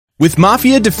With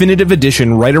Mafia Definitive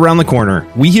Edition right around the corner,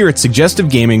 we here at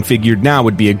Suggestive Gaming figured now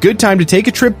would be a good time to take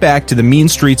a trip back to the mean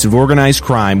streets of organized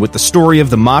crime with the story of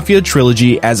the Mafia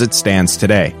trilogy as it stands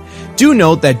today. Do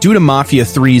note that due to Mafia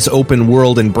 3's open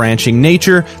world and branching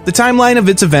nature, the timeline of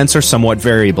its events are somewhat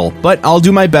variable, but I'll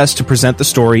do my best to present the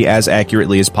story as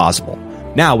accurately as possible.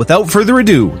 Now, without further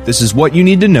ado, this is what you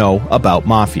need to know about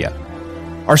Mafia.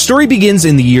 Our story begins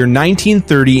in the year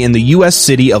 1930 in the U.S.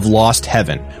 city of Lost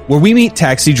Heaven, where we meet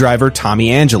taxi driver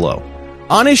Tommy Angelo.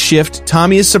 On his shift,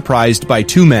 Tommy is surprised by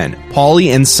two men,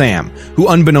 Paulie and Sam, who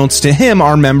unbeknownst to him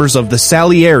are members of the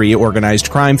Salieri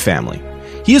organized crime family.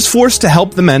 He is forced to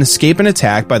help the men escape an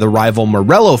attack by the rival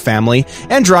Morello family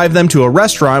and drive them to a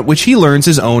restaurant which he learns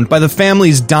is owned by the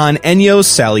family's Don Ennio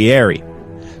Salieri.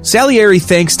 Salieri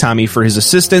thanks Tommy for his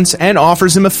assistance and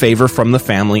offers him a favor from the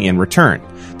family in return.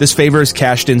 This favor is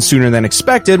cashed in sooner than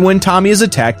expected when Tommy is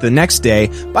attacked the next day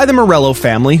by the Morello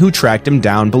family, who tracked him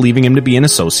down believing him to be an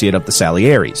associate of the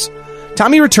Salieris.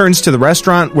 Tommy returns to the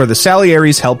restaurant where the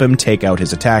Salieris help him take out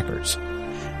his attackers.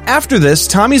 After this,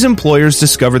 Tommy's employers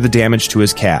discover the damage to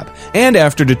his cab, and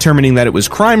after determining that it was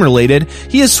crime-related,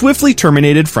 he is swiftly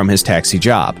terminated from his taxi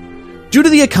job. Due to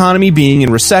the economy being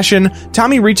in recession,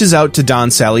 Tommy reaches out to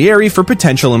Don Salieri for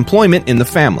potential employment in the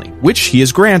family, which he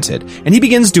is granted, and he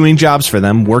begins doing jobs for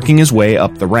them, working his way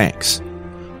up the ranks.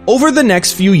 Over the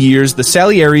next few years, the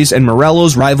Salieris and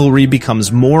Morello's rivalry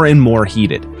becomes more and more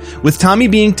heated, with Tommy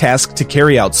being tasked to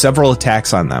carry out several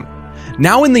attacks on them.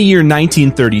 Now in the year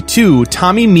 1932,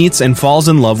 Tommy meets and falls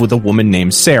in love with a woman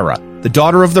named Sarah, the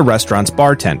daughter of the restaurant's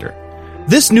bartender.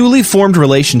 This newly formed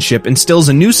relationship instills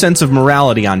a new sense of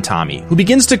morality on Tommy, who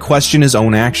begins to question his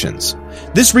own actions.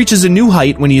 This reaches a new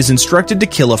height when he is instructed to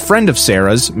kill a friend of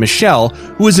Sarah's, Michelle,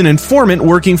 who is an informant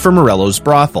working for Morello's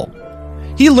brothel.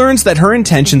 He learns that her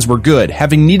intentions were good,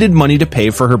 having needed money to pay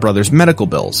for her brother's medical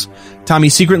bills. Tommy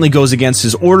secretly goes against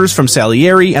his orders from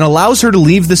Salieri and allows her to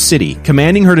leave the city,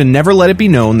 commanding her to never let it be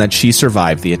known that she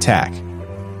survived the attack.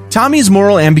 Tommy's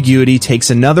moral ambiguity takes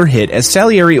another hit as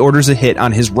Salieri orders a hit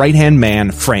on his right-hand man,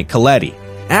 Frank Coletti,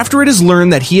 after it is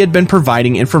learned that he had been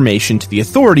providing information to the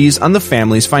authorities on the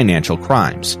family's financial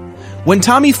crimes. When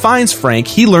Tommy finds Frank,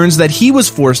 he learns that he was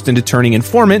forced into turning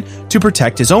informant to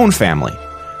protect his own family.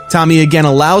 Tommy again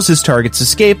allows his targets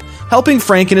escape, helping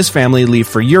Frank and his family leave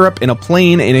for Europe in a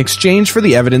plane in exchange for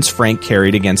the evidence Frank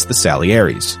carried against the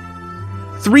Salieris.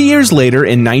 3 years later,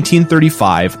 in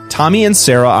 1935, Tommy and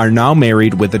Sarah are now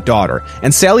married with a daughter,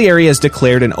 and Salieri has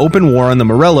declared an open war on the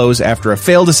Morellos after a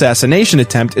failed assassination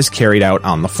attempt is carried out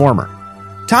on the former.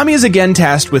 Tommy is again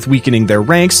tasked with weakening their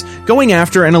ranks, going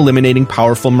after and eliminating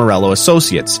powerful Morello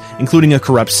associates, including a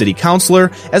corrupt city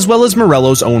councilor, as well as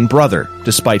Morello's own brother,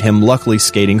 despite him luckily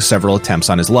skating several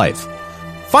attempts on his life.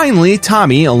 Finally,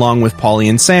 Tommy, along with Paulie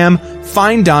and Sam,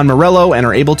 find Don Morello and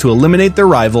are able to eliminate their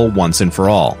rival once and for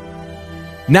all.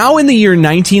 Now in the year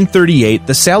 1938,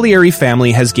 the Salieri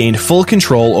family has gained full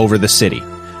control over the city.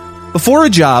 Before a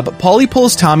job, Paulie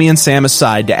pulls Tommy and Sam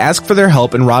aside to ask for their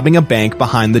help in robbing a bank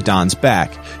behind the Don's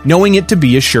back, knowing it to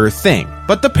be a sure thing,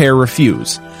 but the pair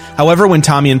refuse. However, when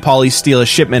Tommy and Paulie steal a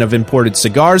shipment of imported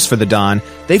cigars for the Don,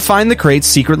 they find the crates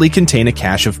secretly contain a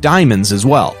cache of diamonds as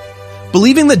well.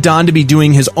 Believing the Don to be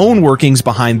doing his own workings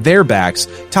behind their backs,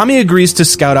 Tommy agrees to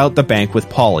scout out the bank with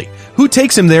Paulie, who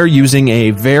takes him there using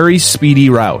a very speedy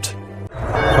route.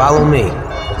 Follow me.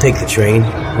 Take the train.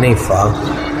 It ain't far.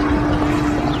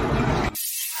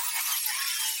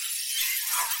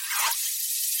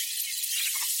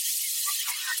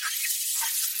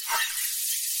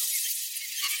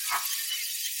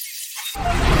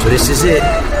 So this is it.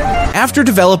 After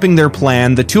developing their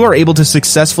plan, the two are able to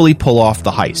successfully pull off the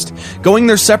heist, going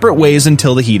their separate ways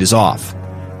until the heat is off.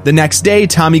 The next day,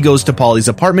 Tommy goes to Paulie's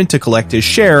apartment to collect his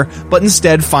share, but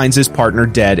instead finds his partner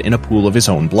dead in a pool of his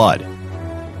own blood.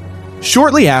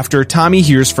 Shortly after, Tommy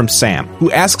hears from Sam,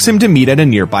 who asks him to meet at a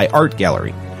nearby art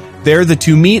gallery. There, the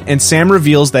two meet, and Sam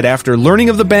reveals that after learning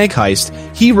of the bank heist,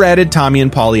 he ratted Tommy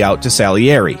and Paulie out to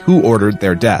Salieri, who ordered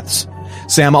their deaths.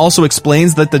 Sam also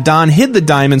explains that the Don hid the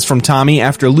diamonds from Tommy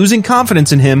after losing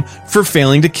confidence in him for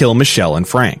failing to kill Michelle and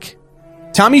Frank.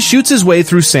 Tommy shoots his way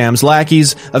through Sam's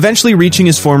lackeys, eventually reaching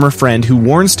his former friend, who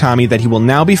warns Tommy that he will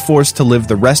now be forced to live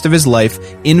the rest of his life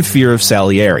in fear of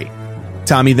Salieri.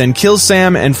 Tommy then kills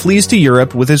Sam and flees to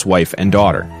Europe with his wife and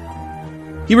daughter.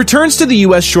 He returns to the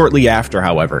U.S. shortly after,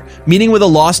 however, meeting with a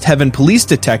Lost Heaven police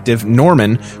detective,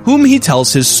 Norman, whom he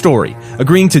tells his story,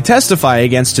 agreeing to testify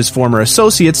against his former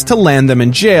associates to land them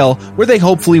in jail, where they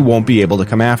hopefully won't be able to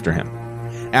come after him.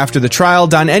 After the trial,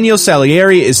 Don Ennio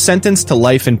Salieri is sentenced to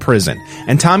life in prison,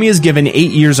 and Tommy is given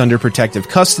 8 years under protective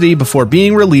custody before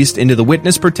being released into the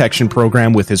witness protection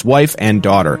program with his wife and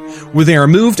daughter, where they are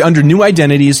moved under new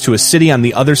identities to a city on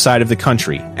the other side of the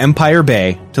country, Empire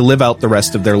Bay, to live out the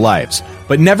rest of their lives,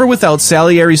 but never without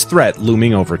Salieri's threat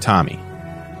looming over Tommy.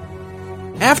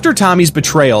 After Tommy's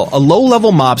betrayal, a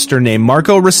low-level mobster named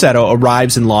Marco Rossetto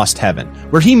arrives in Lost Heaven,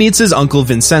 where he meets his uncle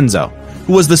Vincenzo,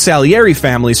 who was the Salieri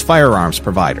family's firearms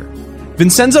provider.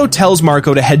 Vincenzo tells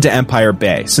Marco to head to Empire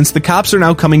Bay, since the cops are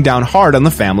now coming down hard on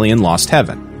the family in Lost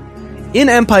Heaven. In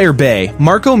Empire Bay,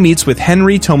 Marco meets with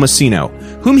Henry Tomasino,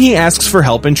 whom he asks for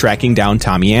help in tracking down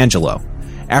Tommy Angelo.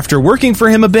 After working for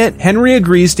him a bit, Henry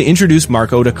agrees to introduce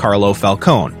Marco to Carlo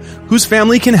Falcone, whose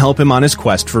family can help him on his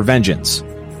quest for vengeance.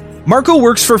 Marco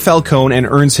works for Falcone and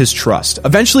earns his trust,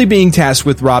 eventually being tasked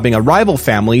with robbing a rival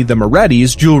family, the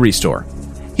Moretti's, jewelry store.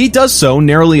 He does so,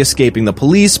 narrowly escaping the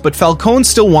police, but Falcone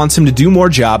still wants him to do more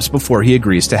jobs before he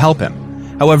agrees to help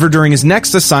him. However, during his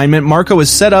next assignment, Marco is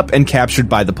set up and captured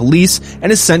by the police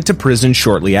and is sent to prison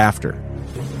shortly after.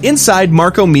 Inside,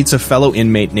 Marco meets a fellow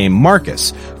inmate named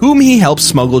Marcus, whom he helps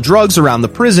smuggle drugs around the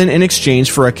prison in exchange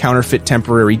for a counterfeit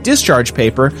temporary discharge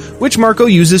paper, which Marco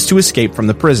uses to escape from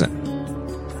the prison.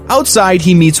 Outside,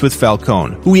 he meets with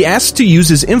Falcone, who he asks to use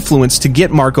his influence to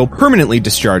get Marco permanently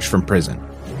discharged from prison.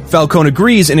 Falcone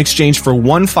agrees in exchange for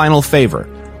one final favor,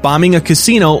 bombing a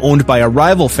casino owned by a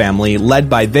rival family led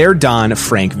by their Don,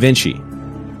 Frank Vinci.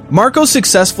 Marco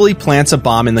successfully plants a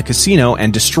bomb in the casino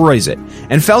and destroys it,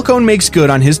 and Falcone makes good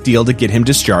on his deal to get him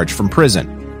discharged from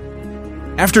prison.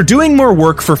 After doing more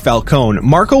work for Falcone,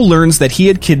 Marco learns that he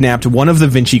had kidnapped one of the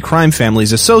Vinci crime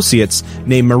family's associates,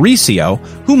 named Mauricio,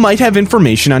 who might have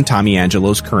information on Tommy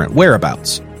Angelo's current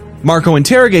whereabouts. Marco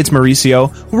interrogates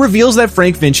Mauricio, who reveals that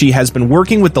Frank Vinci has been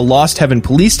working with the Lost Heaven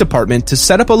Police Department to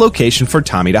set up a location for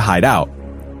Tommy to hide out.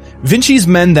 Vinci's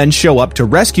men then show up to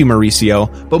rescue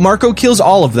Mauricio, but Marco kills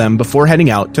all of them before heading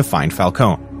out to find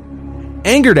Falcone.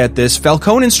 Angered at this,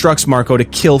 Falcone instructs Marco to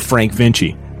kill Frank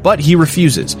Vinci, but he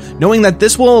refuses, knowing that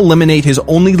this will eliminate his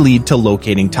only lead to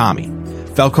locating Tommy.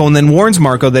 Falcone then warns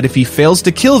Marco that if he fails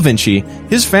to kill Vinci,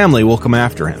 his family will come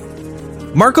after him.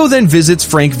 Marco then visits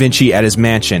Frank Vinci at his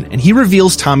mansion, and he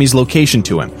reveals Tommy's location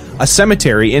to him, a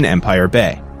cemetery in Empire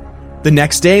Bay. The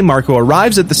next day, Marco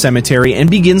arrives at the cemetery and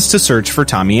begins to search for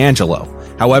Tommy Angelo.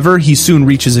 However, he soon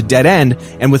reaches a dead end,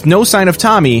 and with no sign of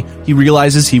Tommy, he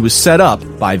realizes he was set up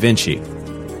by Vinci.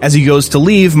 As he goes to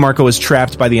leave, Marco is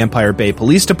trapped by the Empire Bay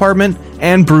Police Department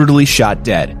and brutally shot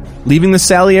dead, leaving the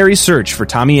Salieri search for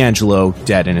Tommy Angelo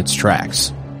dead in its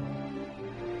tracks.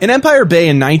 In Empire Bay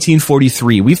in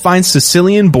 1943, we find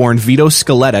Sicilian-born Vito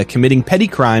Scaletta committing petty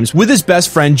crimes with his best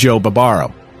friend Joe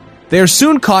Barbaro. They are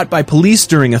soon caught by police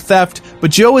during a theft, but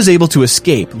Joe is able to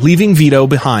escape, leaving Vito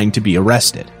behind to be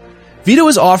arrested. Vito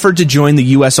is offered to join the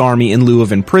U.S. Army in lieu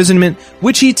of imprisonment,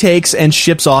 which he takes and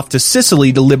ships off to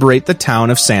Sicily to liberate the town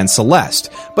of San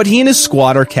Celeste, but he and his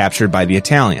squad are captured by the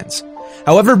Italians.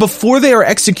 However, before they are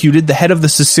executed, the head of the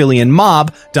Sicilian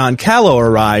mob, Don Callo,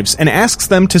 arrives and asks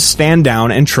them to stand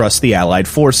down and trust the Allied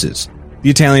forces. The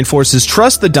Italian forces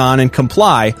trust the Don and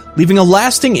comply, leaving a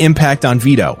lasting impact on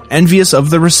Vito, envious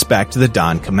of the respect the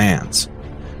Don commands.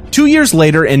 2 years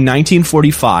later, in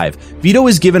 1945, Vito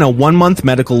is given a 1-month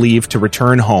medical leave to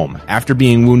return home, after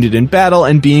being wounded in battle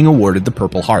and being awarded the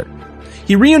Purple Heart.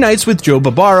 He reunites with Joe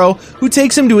Barbaro, who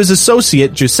takes him to his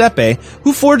associate, Giuseppe,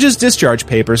 who forges discharge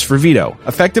papers for Vito,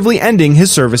 effectively ending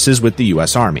his services with the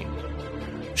U.S. Army.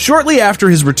 Shortly after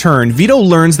his return, Vito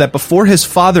learns that before his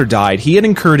father died, he had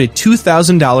incurred a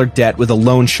 $2,000 debt with a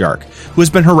loan shark, who has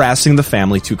been harassing the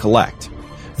family to collect.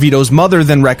 Vito's mother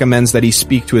then recommends that he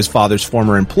speak to his father's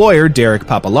former employer, Derek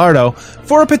Papalardo,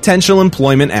 for a potential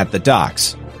employment at the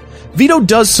docks. Vito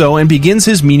does so and begins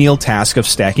his menial task of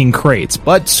stacking crates,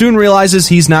 but soon realizes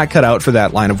he's not cut out for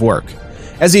that line of work.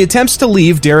 As he attempts to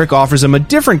leave, Derek offers him a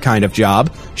different kind of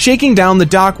job, shaking down the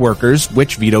dock workers,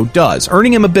 which Vito does,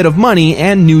 earning him a bit of money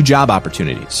and new job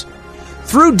opportunities.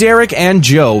 Through Derek and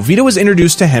Joe, Vito is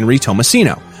introduced to Henry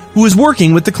Tomasino, who is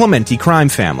working with the Clementi crime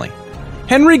family.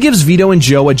 Henry gives Vito and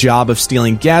Joe a job of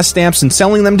stealing gas stamps and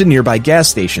selling them to nearby gas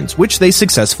stations, which they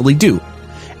successfully do.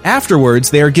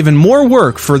 Afterwards, they are given more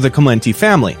work for the Clementi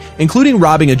family, including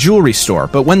robbing a jewelry store,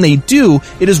 but when they do,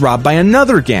 it is robbed by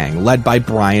another gang led by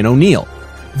Brian O'Neill.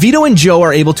 Vito and Joe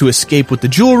are able to escape with the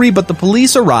jewelry, but the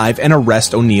police arrive and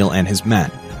arrest O'Neill and his men.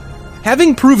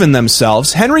 Having proven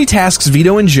themselves, Henry tasks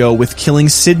Vito and Joe with killing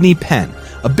Sidney Penn,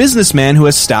 a businessman who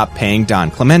has stopped paying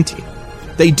Don Clementi.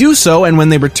 They do so, and when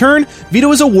they return,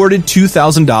 Vito is awarded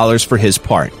 $2,000 for his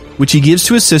part, which he gives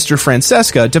to his sister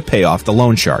Francesca to pay off the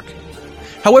loan shark.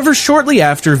 However, shortly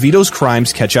after, Vito's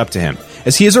crimes catch up to him,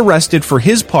 as he is arrested for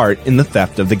his part in the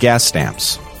theft of the gas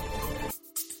stamps.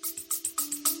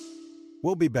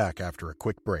 We'll be back after a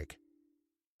quick break.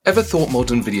 Ever thought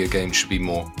modern video games should be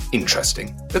more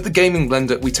interesting? At the Gaming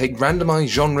Blender, we take randomized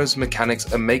genres,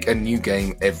 mechanics, and make a new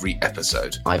game every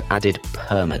episode. I've added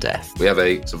permadeath. We have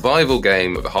a survival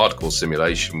game of a hardcore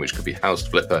simulation, which could be House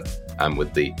Flipper, and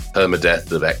with the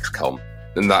permadeath of XCOM.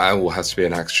 Then that all has to be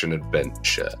an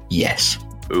action-adventure. Yes.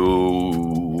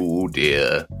 Ooh,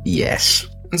 dear. Yes.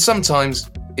 And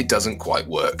sometimes it doesn't quite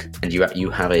work. And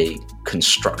you have a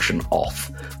construction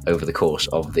off over the course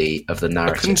of the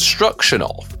narrative. A construction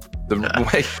off.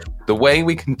 The way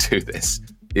we can do this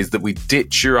is that we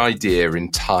ditch your idea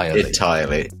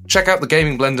entirely. Check out the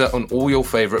Gaming Blender on all your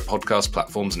favourite podcast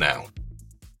platforms now.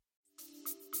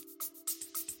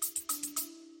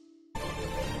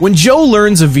 When Joe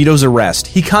learns of Vito's arrest,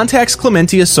 he contacts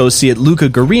Clementi associate Luca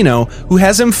Guarino, who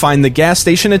has him find the gas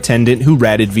station attendant who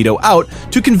ratted Vito out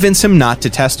to convince him not to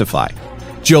testify.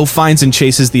 Joe finds and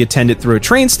chases the attendant through a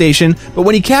train station, but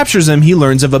when he captures him, he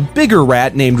learns of a bigger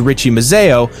rat named Richie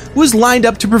Mazzeo, who is lined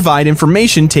up to provide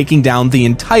information taking down the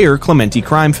entire Clementi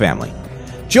crime family.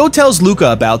 Joe tells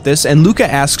Luca about this, and Luca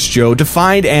asks Joe to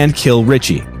find and kill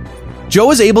Richie.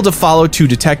 Joe is able to follow two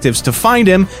detectives to find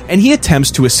him, and he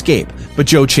attempts to escape, but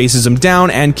Joe chases him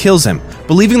down and kills him,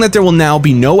 believing that there will now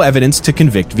be no evidence to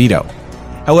convict Vito.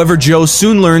 However, Joe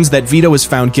soon learns that Vito is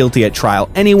found guilty at trial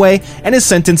anyway and is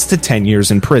sentenced to 10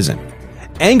 years in prison.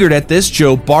 Angered at this,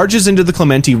 Joe barges into the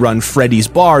Clementi-run Freddy's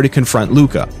bar to confront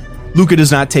Luca. Luca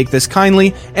does not take this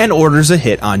kindly and orders a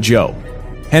hit on Joe.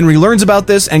 Henry learns about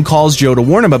this and calls Joe to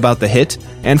warn him about the hit,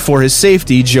 and for his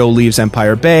safety, Joe leaves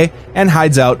Empire Bay and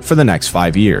hides out for the next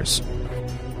 5 years.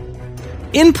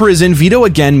 In prison, Vito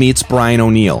again meets Brian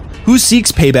O'Neill, who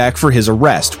seeks payback for his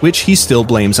arrest, which he still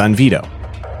blames on Vito.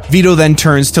 Vito then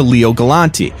turns to Leo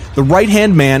Galanti, the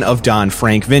right-hand man of Don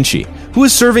Frank Vinci, who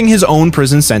is serving his own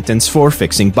prison sentence for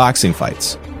fixing boxing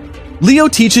fights. Leo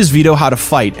teaches Vito how to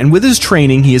fight, and with his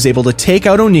training, he is able to take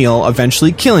out O'Neill,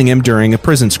 eventually killing him during a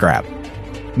prison scrap.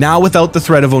 Now, without the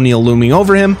threat of O'Neill looming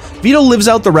over him, Vito lives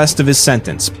out the rest of his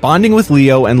sentence, bonding with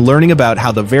Leo and learning about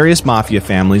how the various Mafia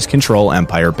families control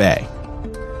Empire Bay.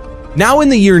 Now in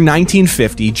the year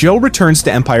 1950, Joe returns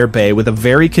to Empire Bay with a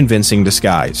very convincing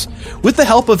disguise. With the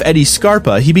help of Eddie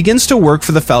Scarpa, he begins to work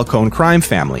for the Falcone crime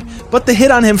family, but the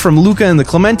hit on him from Luca and the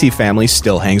Clementi family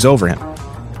still hangs over him.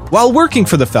 While working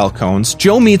for the Falcones,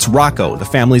 Joe meets Rocco, the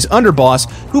family's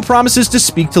underboss, who promises to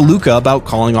speak to Luca about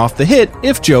calling off the hit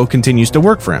if Joe continues to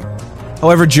work for him.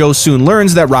 However, Joe soon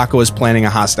learns that Rocco is planning a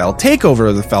hostile takeover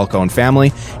of the Falcone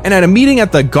family, and at a meeting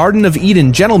at the Garden of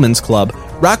Eden Gentlemen's Club,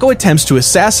 Rocco attempts to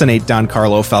assassinate Don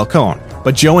Carlo Falcone,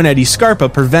 but Joe and Eddie Scarpa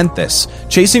prevent this,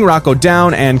 chasing Rocco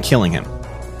down and killing him.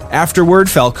 Afterward,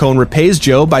 Falcone repays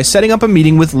Joe by setting up a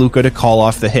meeting with Luca to call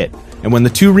off the hit, and when the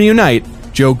two reunite,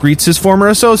 Joe greets his former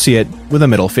associate with a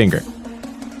middle finger.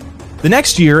 The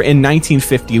next year, in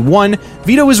 1951,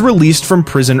 Vito is released from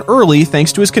prison early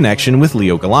thanks to his connection with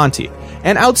Leo Galanti,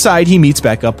 and outside he meets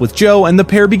back up with Joe and the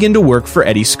pair begin to work for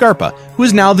Eddie Scarpa, who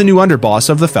is now the new underboss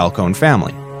of the Falcone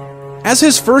family. As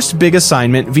his first big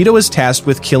assignment, Vito is tasked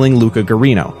with killing Luca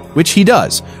Guarino, which he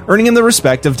does, earning him the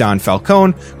respect of Don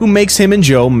Falcone, who makes him and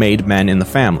Joe made men in the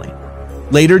family.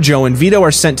 Later, Joe and Vito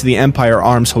are sent to the Empire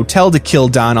Arms Hotel to kill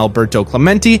Don Alberto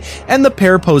Clementi, and the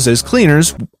pair pose as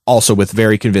cleaners, also with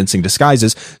very convincing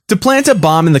disguises, to plant a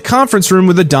bomb in the conference room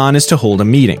where the Don is to hold a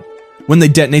meeting. When they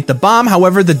detonate the bomb,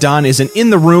 however, the Don isn't in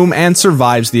the room and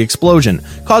survives the explosion,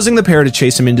 causing the pair to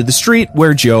chase him into the street,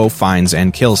 where Joe finds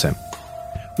and kills him.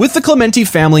 With the Clementi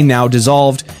family now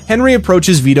dissolved, Henry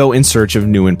approaches Vito in search of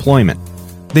new employment.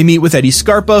 They meet with Eddie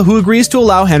Scarpa, who agrees to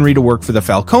allow Henry to work for the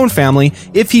Falcone family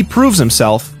if he proves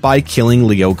himself by killing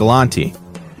Leo Galanti.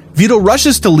 Vito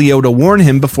rushes to Leo to warn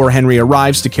him before Henry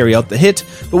arrives to carry out the hit,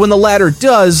 but when the latter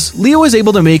does, Leo is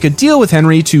able to make a deal with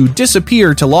Henry to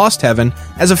disappear to Lost Heaven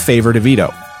as a favor to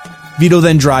Vito. Vito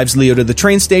then drives Leo to the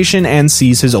train station and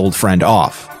sees his old friend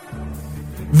off.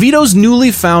 Vito's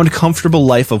newly found comfortable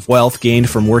life of wealth gained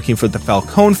from working for the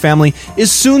Falcone family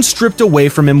is soon stripped away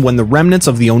from him when the remnants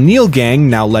of the O'Neill gang,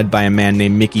 now led by a man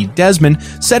named Mickey Desmond,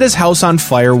 set his house on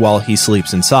fire while he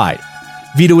sleeps inside.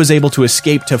 Vito is able to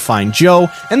escape to find Joe,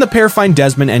 and the pair find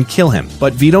Desmond and kill him,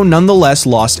 but Vito nonetheless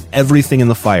lost everything in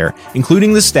the fire,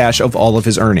 including the stash of all of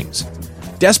his earnings.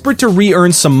 Desperate to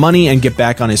re-earn some money and get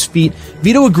back on his feet,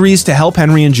 Vito agrees to help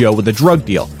Henry and Joe with a drug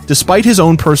deal, despite his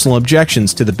own personal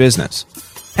objections to the business.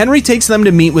 Henry takes them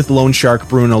to meet with loan shark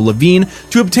Bruno Levine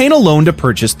to obtain a loan to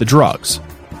purchase the drugs.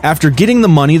 After getting the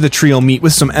money, the trio meet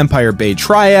with some Empire Bay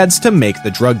triads to make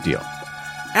the drug deal.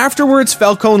 Afterwards,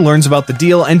 Falcone learns about the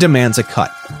deal and demands a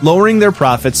cut, lowering their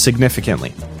profits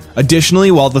significantly. Additionally,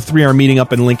 while the three are meeting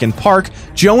up in Lincoln Park,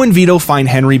 Joe and Vito find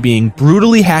Henry being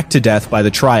brutally hacked to death by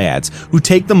the Triads, who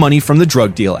take the money from the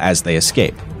drug deal as they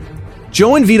escape.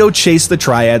 Joe and Vito chase the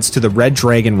Triads to the Red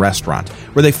Dragon restaurant,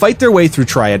 where they fight their way through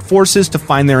Triad forces to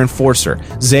find their enforcer,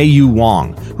 Zayu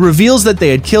Wong, who reveals that they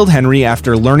had killed Henry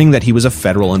after learning that he was a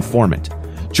federal informant.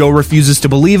 Joe refuses to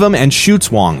believe him and shoots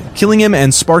Wong, killing him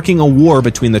and sparking a war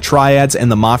between the Triads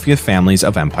and the Mafia families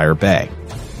of Empire Bay.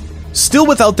 Still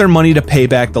without their money to pay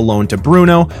back the loan to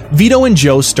Bruno, Vito and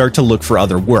Joe start to look for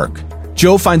other work.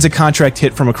 Joe finds a contract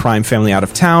hit from a crime family out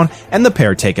of town, and the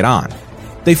pair take it on.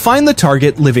 They find the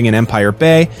target living in Empire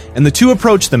Bay, and the two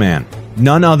approach the man,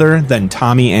 none other than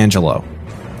Tommy Angelo.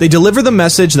 They deliver the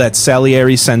message that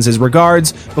Salieri sends his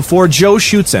regards before Joe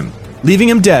shoots him, leaving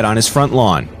him dead on his front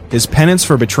lawn, his penance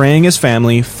for betraying his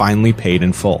family finally paid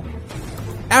in full.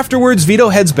 Afterwards, Vito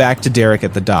heads back to Derek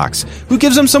at the docks, who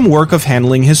gives him some work of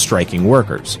handling his striking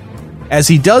workers. As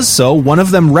he does so, one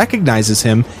of them recognizes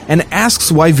him and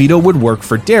asks why Vito would work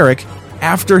for Derek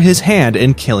after his hand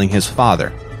in killing his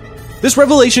father. This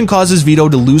revelation causes Vito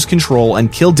to lose control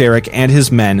and kill Derek and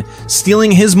his men,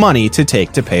 stealing his money to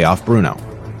take to pay off Bruno.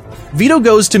 Vito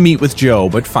goes to meet with Joe,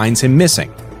 but finds him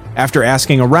missing. After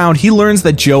asking around, he learns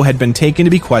that Joe had been taken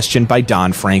to be questioned by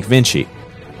Don Frank Vinci.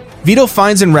 Vito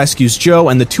finds and rescues Joe,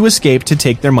 and the two escape to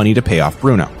take their money to pay off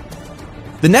Bruno.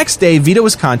 The next day, Vito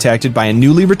is contacted by a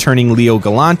newly returning Leo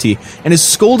Galanti and is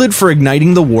scolded for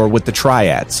igniting the war with the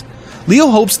Triads. Leo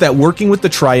hopes that working with the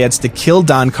Triads to kill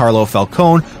Don Carlo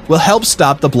Falcone will help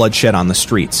stop the bloodshed on the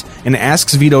streets, and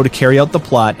asks Vito to carry out the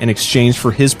plot in exchange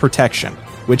for his protection,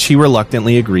 which he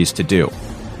reluctantly agrees to do.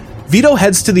 Vito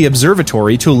heads to the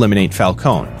observatory to eliminate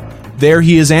Falcone. There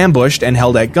he is ambushed and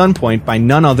held at gunpoint by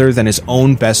none other than his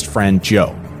own best friend,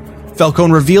 Joe.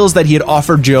 Falcone reveals that he had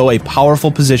offered Joe a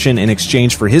powerful position in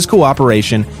exchange for his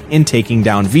cooperation in taking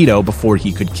down Vito before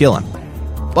he could kill him.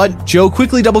 But Joe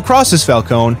quickly double-crosses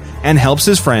Falcone and helps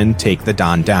his friend take the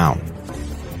Don down.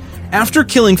 After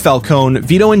killing Falcone,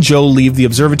 Vito and Joe leave the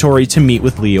observatory to meet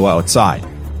with Leo outside.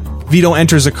 Vito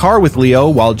enters a car with Leo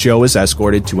while Joe is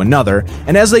escorted to another,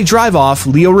 and as they drive off,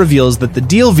 Leo reveals that the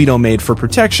deal Vito made for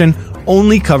protection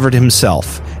only covered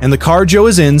himself, and the car Joe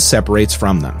is in separates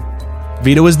from them.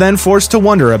 Vito is then forced to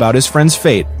wonder about his friend's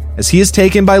fate, as he is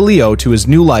taken by Leo to his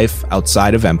new life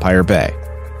outside of Empire Bay.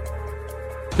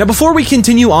 Now, before we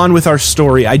continue on with our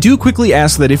story, I do quickly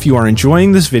ask that if you are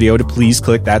enjoying this video to please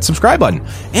click that subscribe button.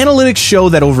 Analytics show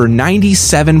that over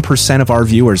 97% of our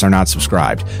viewers are not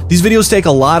subscribed. These videos take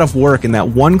a lot of work, and that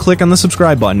one click on the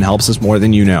subscribe button helps us more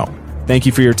than you know. Thank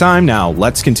you for your time. Now,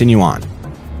 let's continue on.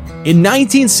 In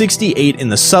 1968, in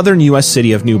the southern U.S.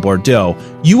 city of New Bordeaux,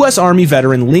 U.S. Army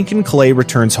veteran Lincoln Clay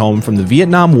returns home from the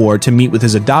Vietnam War to meet with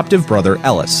his adoptive brother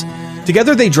Ellis.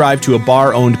 Together they drive to a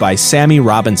bar owned by Sammy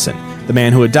Robinson, the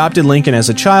man who adopted Lincoln as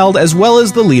a child, as well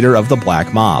as the leader of the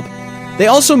Black Mob. They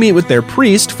also meet with their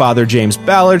priest, Father James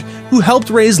Ballard, who helped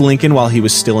raise Lincoln while he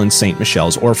was still in St.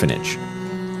 Michelle's orphanage.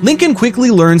 Lincoln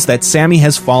quickly learns that Sammy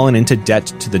has fallen into debt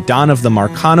to the Don of the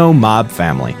Marcano mob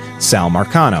family, Sal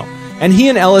Marcano, and he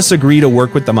and Ellis agree to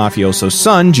work with the mafioso's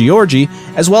son, Giorgi,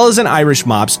 as well as an Irish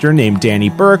mobster named Danny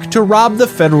Burke, to rob the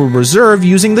Federal Reserve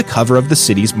using the cover of the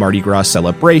city's Mardi Gras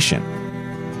celebration.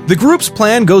 The group's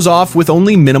plan goes off with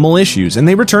only minimal issues, and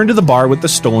they return to the bar with the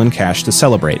stolen cash to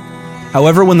celebrate.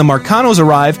 However, when the Marcanos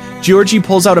arrive, Giorgi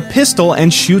pulls out a pistol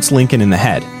and shoots Lincoln in the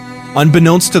head.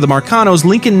 Unbeknownst to the Marcanos,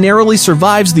 Lincoln narrowly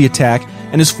survives the attack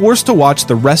and is forced to watch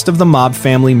the rest of the mob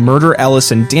family murder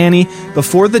Ellis and Danny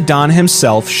before the Don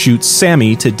himself shoots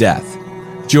Sammy to death.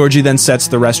 Giorgi then sets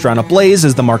the restaurant ablaze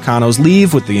as the Marcanos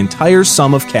leave with the entire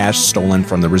sum of cash stolen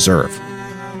from the reserve.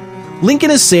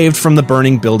 Lincoln is saved from the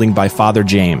burning building by Father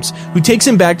James, who takes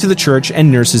him back to the church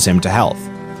and nurses him to health.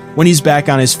 When he's back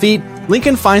on his feet,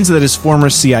 Lincoln finds that his former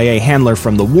CIA handler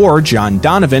from the war, John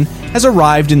Donovan, has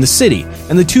arrived in the city,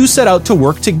 and the two set out to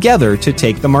work together to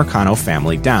take the Marcano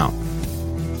family down.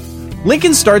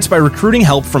 Lincoln starts by recruiting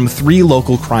help from 3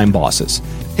 local crime bosses: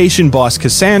 Haitian boss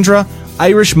Cassandra,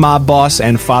 Irish mob boss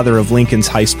and father of Lincoln's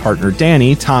heist partner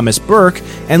Danny, Thomas Burke,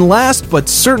 and last but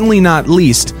certainly not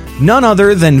least, none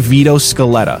other than Vito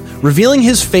Scaletta, revealing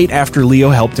his fate after Leo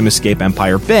helped him escape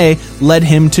Empire Bay, led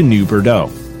him to New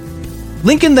Bordeaux.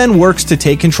 Lincoln then works to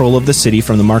take control of the city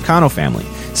from the Marcano family,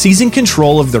 seizing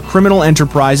control of their criminal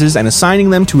enterprises and assigning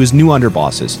them to his new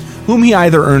underbosses, whom he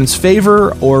either earns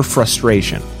favor or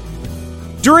frustration.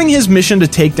 During his mission to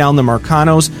take down the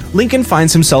Marcanos, Lincoln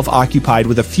finds himself occupied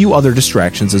with a few other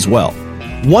distractions as well.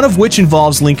 one of which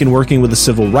involves Lincoln working with a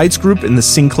civil rights group in the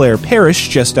Sinclair Parish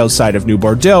just outside of New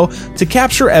Bordeaux to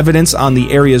capture evidence on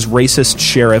the area's racist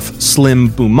sheriff Slim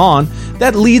Beaumont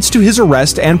that leads to his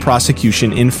arrest and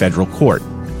prosecution in federal court.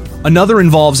 Another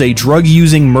involves a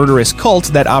drug-using murderous cult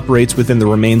that operates within the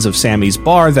remains of Sammy's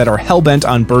bar that are hellbent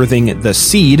on birthing the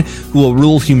Seed, who will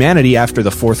rule humanity after the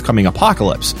forthcoming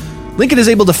apocalypse. Lincoln is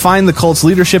able to find the cult's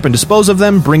leadership and dispose of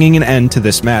them, bringing an end to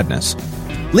this madness.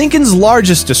 Lincoln's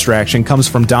largest distraction comes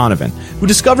from Donovan, who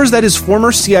discovers that his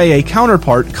former CIA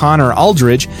counterpart, Connor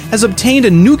Aldridge, has obtained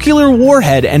a nuclear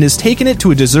warhead and has taken it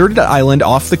to a deserted island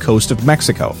off the coast of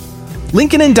Mexico.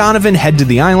 Lincoln and Donovan head to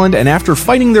the island, and after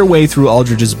fighting their way through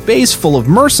Aldridge's base full of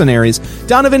mercenaries,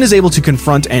 Donovan is able to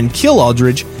confront and kill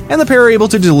Aldridge, and the pair are able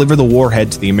to deliver the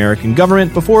warhead to the American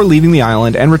government before leaving the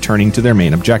island and returning to their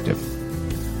main objective.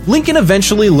 Lincoln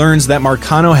eventually learns that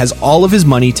Marcano has all of his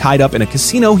money tied up in a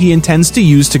casino he intends to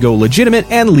use to go legitimate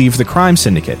and leave the crime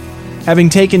syndicate. Having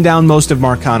taken down most of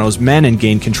Marcano's men and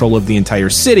gained control of the entire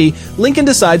city, Lincoln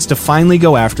decides to finally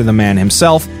go after the man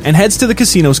himself and heads to the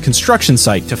casino's construction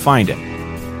site to find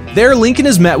it. There, Lincoln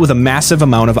is met with a massive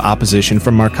amount of opposition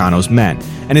from Marcano's men,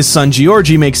 and his son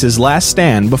Georgie makes his last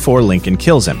stand before Lincoln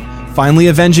kills him, finally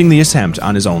avenging the attempt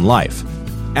on his own life.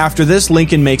 After this,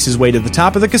 Lincoln makes his way to the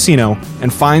top of the casino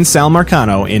and finds Sal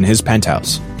Marcano in his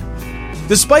penthouse.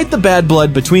 Despite the bad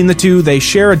blood between the two, they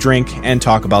share a drink and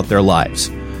talk about their lives.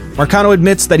 Marcano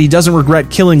admits that he doesn't regret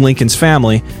killing Lincoln's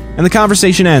family, and the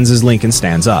conversation ends as Lincoln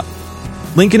stands up.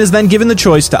 Lincoln is then given the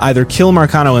choice to either kill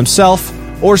Marcano himself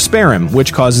or spare him,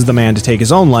 which causes the man to take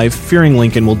his own life, fearing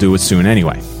Lincoln will do it soon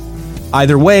anyway.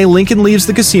 Either way, Lincoln leaves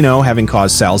the casino, having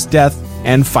caused Sal's death,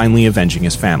 and finally avenging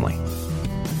his family.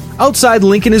 Outside,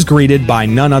 Lincoln is greeted by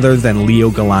none other than Leo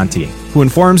Galanti, who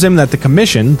informs him that the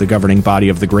Commission, the governing body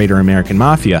of the Greater American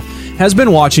Mafia, has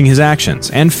been watching his actions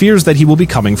and fears that he will be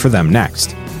coming for them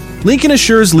next. Lincoln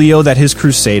assures Leo that his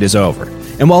crusade is over,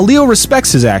 and while Leo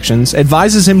respects his actions,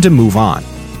 advises him to move on.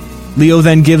 Leo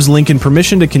then gives Lincoln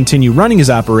permission to continue running his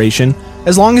operation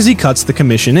as long as he cuts the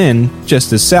Commission in,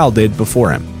 just as Sal did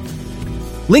before him.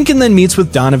 Lincoln then meets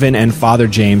with Donovan and Father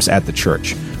James at the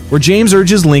church, where James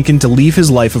urges Lincoln to leave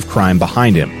his life of crime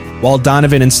behind him, while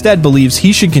Donovan instead believes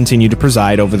he should continue to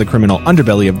preside over the criminal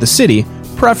underbelly of the city,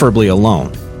 preferably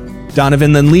alone.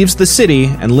 Donovan then leaves the city,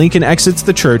 and Lincoln exits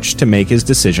the church to make his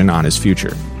decision on his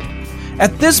future.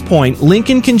 At this point,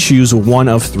 Lincoln can choose one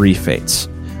of three fates.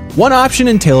 One option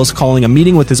entails calling a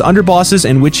meeting with his underbosses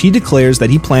in which he declares that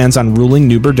he plans on ruling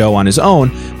New Bordeaux on his own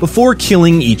before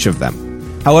killing each of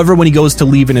them. However, when he goes to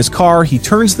leave in his car, he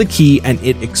turns the key and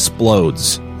it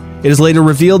explodes. It is later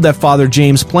revealed that Father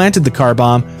James planted the car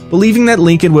bomb, believing that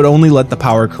Lincoln would only let the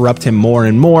power corrupt him more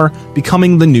and more,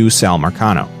 becoming the new Sal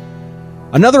Marcano.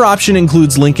 Another option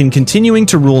includes Lincoln continuing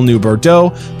to rule New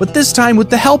Bordeaux, but this time with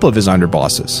the help of his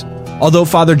underbosses. Although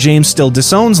Father James still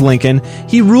disowns Lincoln,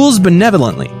 he rules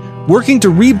benevolently, working to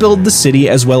rebuild the city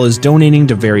as well as donating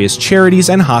to various charities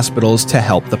and hospitals to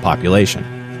help the population.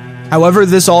 However,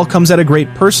 this all comes at a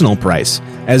great personal price,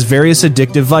 as various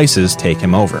addictive vices take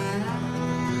him over.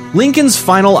 Lincoln's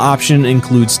final option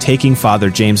includes taking Father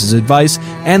James's advice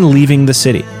and leaving the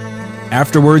city.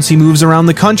 Afterwards, he moves around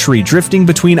the country, drifting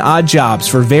between odd jobs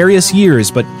for various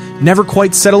years, but never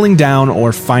quite settling down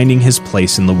or finding his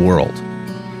place in the world.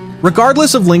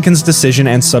 Regardless of Lincoln's decision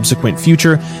and subsequent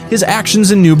future, his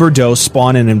actions in New Bordeaux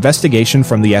spawn an investigation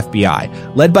from the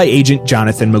FBI, led by Agent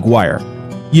Jonathan McGuire.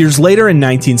 Years later, in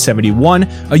 1971,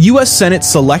 a U.S. Senate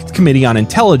Select Committee on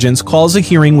Intelligence calls a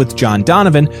hearing with John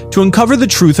Donovan to uncover the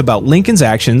truth about Lincoln's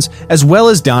actions as well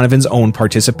as Donovan's own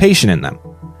participation in them.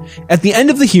 At the end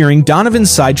of the hearing, Donovan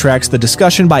sidetracks the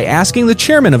discussion by asking the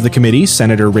chairman of the committee,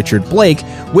 Senator Richard Blake,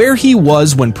 where he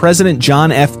was when President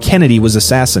John F. Kennedy was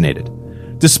assassinated.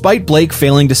 Despite Blake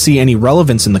failing to see any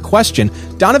relevance in the question,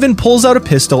 Donovan pulls out a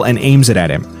pistol and aims it at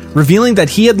him, revealing that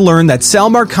he had learned that Sal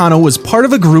Marcano was part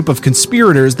of a group of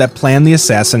conspirators that planned the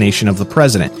assassination of the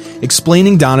president,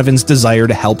 explaining Donovan's desire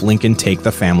to help Lincoln take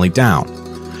the family down.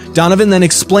 Donovan then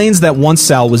explains that once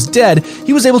Sal was dead,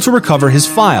 he was able to recover his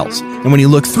files, and when he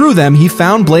looked through them, he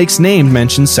found Blake's name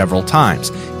mentioned several times,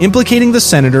 implicating the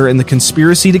senator in the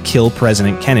conspiracy to kill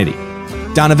President Kennedy.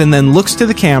 Donovan then looks to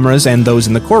the cameras and those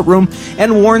in the courtroom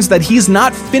and warns that he's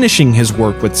not finishing his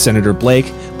work with Senator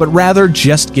Blake, but rather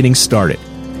just getting started.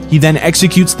 He then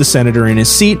executes the senator in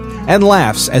his seat and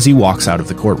laughs as he walks out of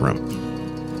the courtroom.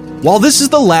 While this is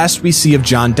the last we see of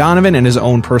John Donovan and his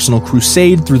own personal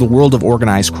crusade through the world of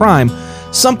organized crime,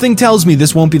 something tells me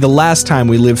this won't be the last time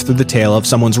we live through the tale of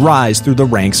someone's rise through the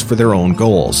ranks for their own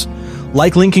goals.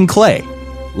 Like Lincoln Clay,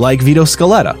 like Vito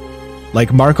Scaletta,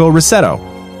 like Marco Rossetto,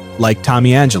 like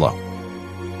Tommy Angelo.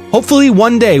 Hopefully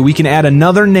one day we can add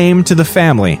another name to the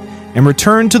family and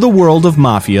return to the world of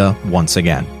Mafia once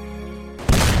again.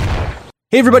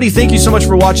 Hey everybody, thank you so much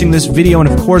for watching this video, and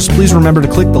of course, please remember to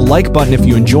click the like button if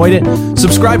you enjoyed it,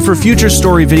 subscribe for future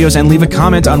story videos, and leave a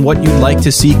comment on what you'd like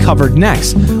to see covered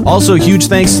next. Also, huge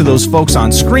thanks to those folks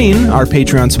on screen, our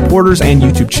Patreon supporters and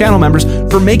YouTube channel members,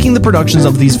 for making the productions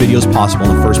of these videos possible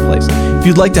in the first place. If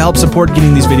you'd like to help support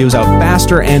getting these videos out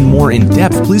faster and more in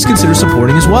depth, please consider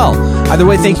supporting as well. Either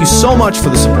way, thank you so much for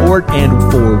the support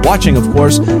and for watching, of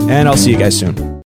course, and I'll see you guys soon.